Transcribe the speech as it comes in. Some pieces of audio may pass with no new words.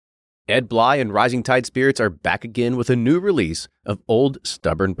Ed Bly and Rising Tide Spirits are back again with a new release of Old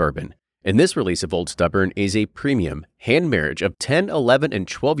Stubborn Bourbon. And this release of Old Stubborn is a premium hand marriage of 10, 11, and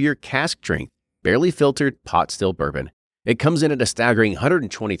 12-year cask strength, barely filtered pot still bourbon. It comes in at a staggering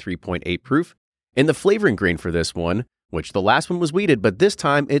 123.8 proof, and the flavoring grain for this one, which the last one was wheated, but this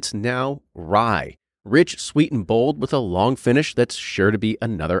time it's now rye. Rich, sweet, and bold with a long finish that's sure to be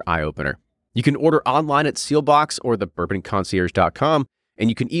another eye-opener. You can order online at Sealbox or thebourbonconcierge.com, and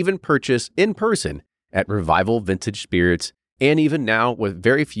you can even purchase in person at Revival Vintage Spirits, and even now with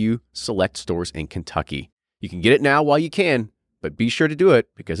very few select stores in Kentucky. You can get it now while you can, but be sure to do it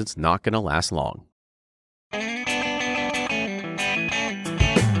because it's not going to last long.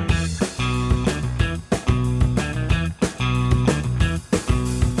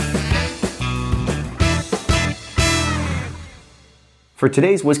 For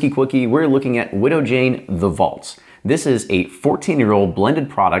today's Whiskey Quickie, we're looking at Widow Jane The Vaults. This is a 14-year-old blended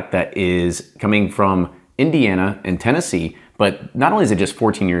product that is coming from Indiana and Tennessee, but not only is it just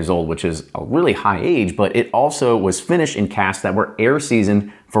 14 years old, which is a really high age, but it also was finished in casks that were air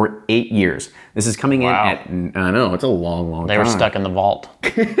seasoned for 8 years. This is coming in at, I know, it's a long time. They were stuck in the vault.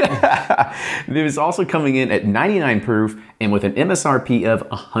 It was also coming in at 99 proof and with an MSRP of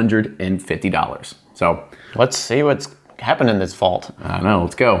 $150. So let's see what's happened in this vault. I know,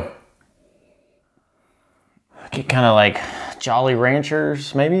 let's go. Get kind of like Jolly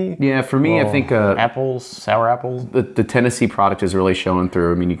Ranchers, maybe? Yeah, for me, I think apples, sour apples. The Tennessee product is really showing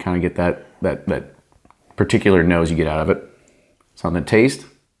through. I mean, you kind of get that particular nose you get out of it. So on the taste.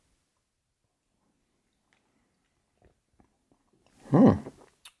 It's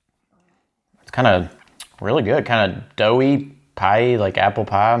kind of really good. Kind of doughy, pie, like apple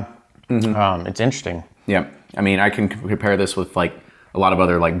pie. Mm-hmm. It's interesting. Yeah. I mean, I can compare this with like a lot of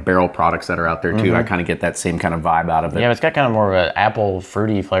other like barrel products that are out there too. Mm-hmm. I kind of get that same kind of vibe out of it. Yeah, it's got kind of more of an apple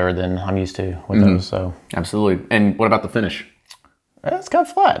fruity flavor than I'm used to with those. So absolutely. And what about the finish? It's kind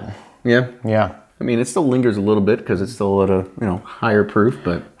of flat. Yeah. Yeah. I mean, it still lingers a little bit because it's still at a higher proof,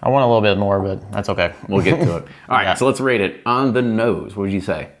 but I want a little bit more, but that's okay. We'll get to it. All right, So let's rate it on the nose. What would you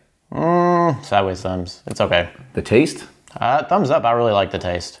say? Sideways thumbs. It's okay. The taste? Thumbs up. I really like the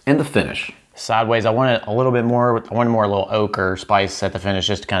taste. And the finish? Sideways, I wanted a little bit more. I wanted more a little oak or spice at the finish,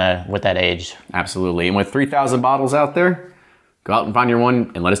 just kind of with that age. Absolutely. And with 3,000 bottles out there, go out and find your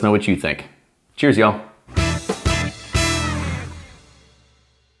one and let us know what you think. Cheers, y'all.